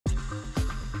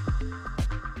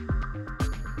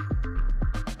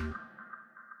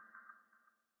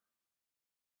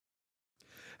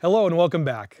Hello and welcome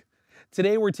back.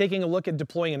 Today we're taking a look at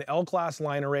deploying an L-class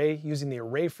line array using the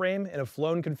array frame in a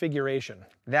flown configuration.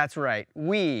 That's right,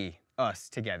 us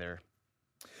together.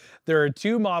 There are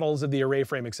two models of the array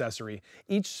frame accessory,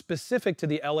 each specific to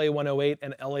the LA108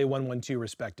 and LA112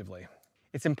 respectively.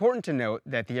 It's important to note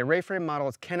that the array frame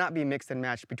models cannot be mixed and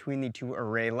matched between the two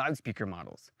array loudspeaker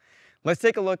models. Let's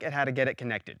take a look at how to get it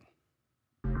connected.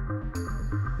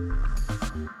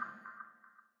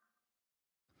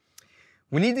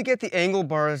 We need to get the angle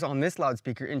bars on this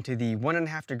loudspeaker into the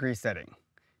 1.5 degree setting.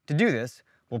 To do this,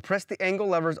 we'll press the angle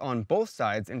levers on both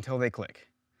sides until they click.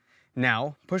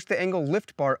 Now, push the angle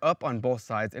lift bar up on both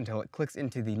sides until it clicks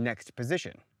into the next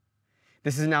position.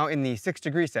 This is now in the 6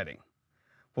 degree setting.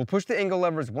 We'll push the angle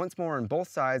levers once more on both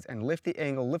sides and lift the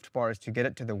angle lift bars to get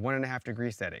it to the 1.5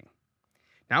 degree setting.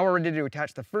 Now we're ready to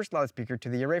attach the first loudspeaker to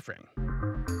the array frame.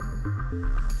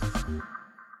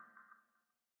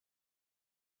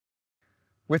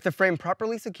 With the frame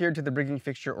properly secured to the rigging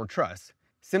fixture or truss,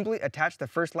 simply attach the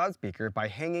first loudspeaker by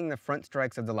hanging the front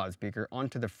strikes of the loudspeaker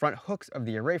onto the front hooks of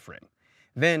the array frame.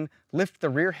 Then, lift the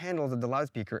rear handles of the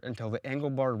loudspeaker until the angle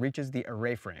bar reaches the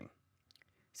array frame.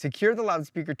 Secure the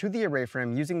loudspeaker to the array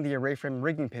frame using the array frame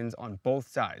rigging pins on both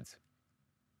sides.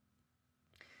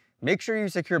 Make sure you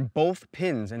secure both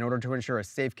pins in order to ensure a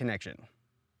safe connection.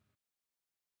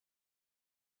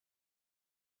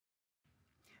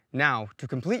 Now, to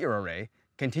complete your array,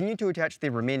 continue to attach the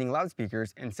remaining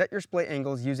loudspeakers and set your splay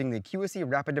angles using the QSC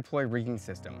Rapid Deploy rigging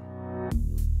system.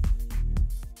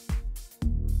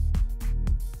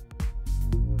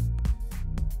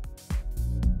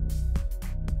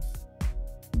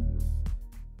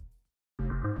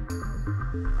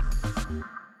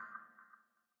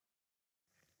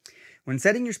 When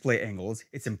setting your splay angles,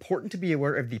 it's important to be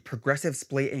aware of the progressive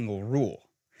splay angle rule.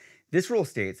 This rule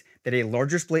states that a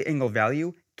larger splay angle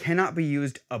value cannot be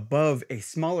used above a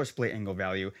smaller splay angle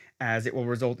value, as it will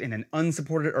result in an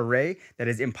unsupported array that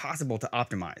is impossible to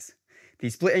optimize. The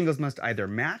splay angles must either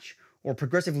match or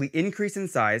progressively increase in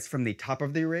size from the top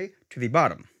of the array to the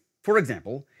bottom. For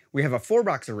example, we have a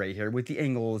 4-box array here with the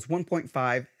angles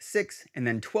 1.5, 6, and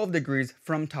then 12 degrees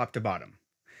from top to bottom.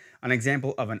 An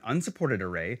example of an unsupported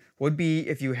array would be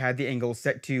if you had the angles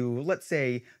set to, let's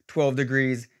say, 12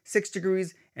 degrees, 6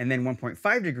 degrees, and then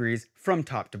 1.5 degrees from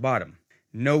top to bottom.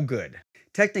 No good.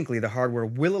 Technically, the hardware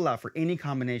will allow for any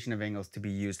combination of angles to be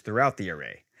used throughout the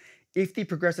array. If the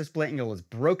progressive splay angle is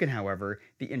broken, however,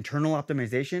 the internal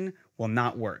optimization will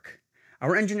not work.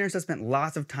 Our engineers have spent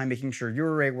lots of time making sure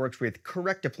your array works with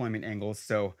correct deployment angles,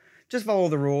 so just follow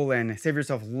the rule and save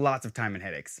yourself lots of time and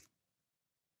headaches.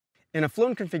 In a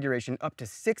flown configuration, up to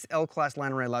 6 L-class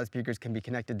line array loudspeakers can be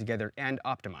connected together and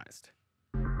optimized.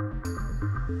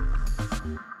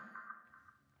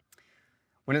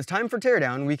 When it's time for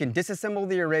teardown, we can disassemble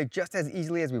the array just as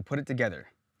easily as we put it together.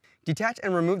 Detach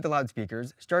and remove the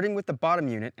loudspeakers, starting with the bottom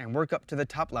unit, and work up to the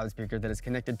top loudspeaker that is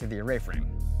connected to the array frame.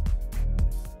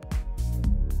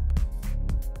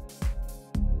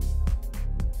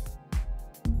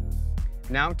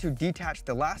 Now, to detach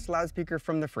the last loudspeaker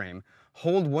from the frame,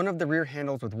 hold one of the rear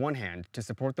handles with one hand to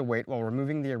support the weight while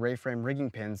removing the array frame rigging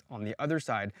pins on the other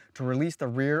side to release the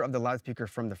rear of the loudspeaker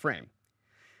from the frame.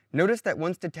 Notice that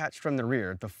once detached from the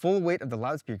rear, the full weight of the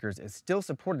loudspeakers is still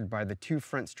supported by the 2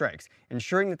 front strikes,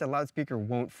 ensuring that the loudspeaker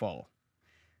won't fall.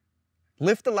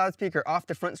 Lift the loudspeaker off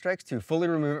the front strikes to fully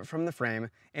remove it from the frame,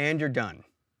 and you're done.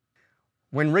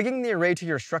 When rigging the array to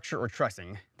your structure or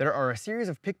trussing, there are a series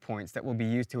of pick points that will be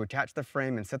used to attach the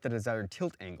frame and set the desired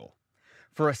tilt angle.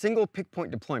 For a single pick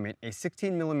point deployment, a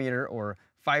 16mm or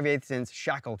 5/8 inch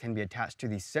shackle can be attached to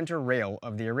the center rail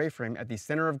of the array frame at the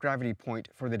center of gravity point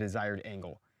for the desired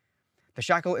angle. The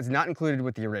shackle is not included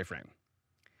with the array frame.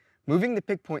 Moving the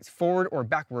pick points forward or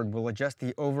backward will adjust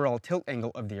the overall tilt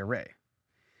angle of the array.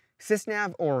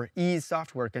 SysNav or EASE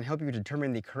software can help you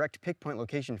determine the correct pick point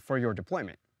location for your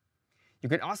deployment. You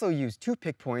can also use 2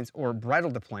 pick points or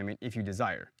bridle deployment if you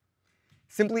desire.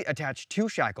 Simply attach 2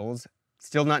 shackles,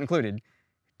 still not included,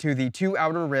 to the 2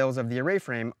 outer rails of the array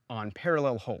frame on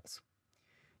parallel holes.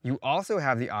 You also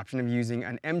have the option of using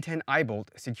an M10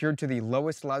 eye-bolt secured to the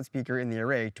lowest loudspeaker in the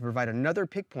array to provide another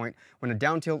pick point when a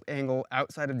down tilt angle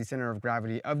outside of the center of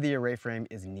gravity of the array frame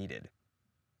is needed.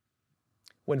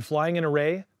 When flying an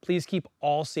array, please keep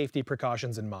all safety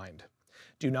precautions in mind.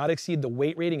 Do not exceed the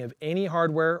weight rating of any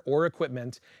hardware or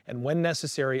equipment, and when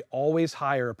necessary, always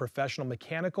hire a professional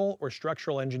mechanical or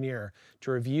structural engineer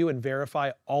to review and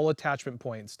verify all attachment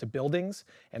points to buildings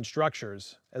and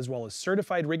structures, as well as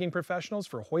certified rigging professionals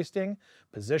for hoisting,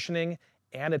 positioning,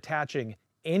 and attaching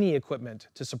any equipment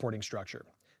to supporting structure.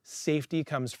 Safety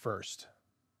comes first.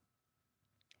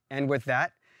 And with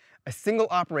that, A single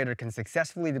operator can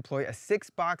successfully deploy a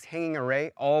 6-box hanging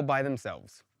array all by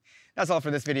themselves. That's all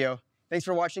for this video. Thanks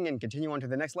for watching, and continue on to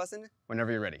the next lesson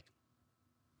whenever you're ready.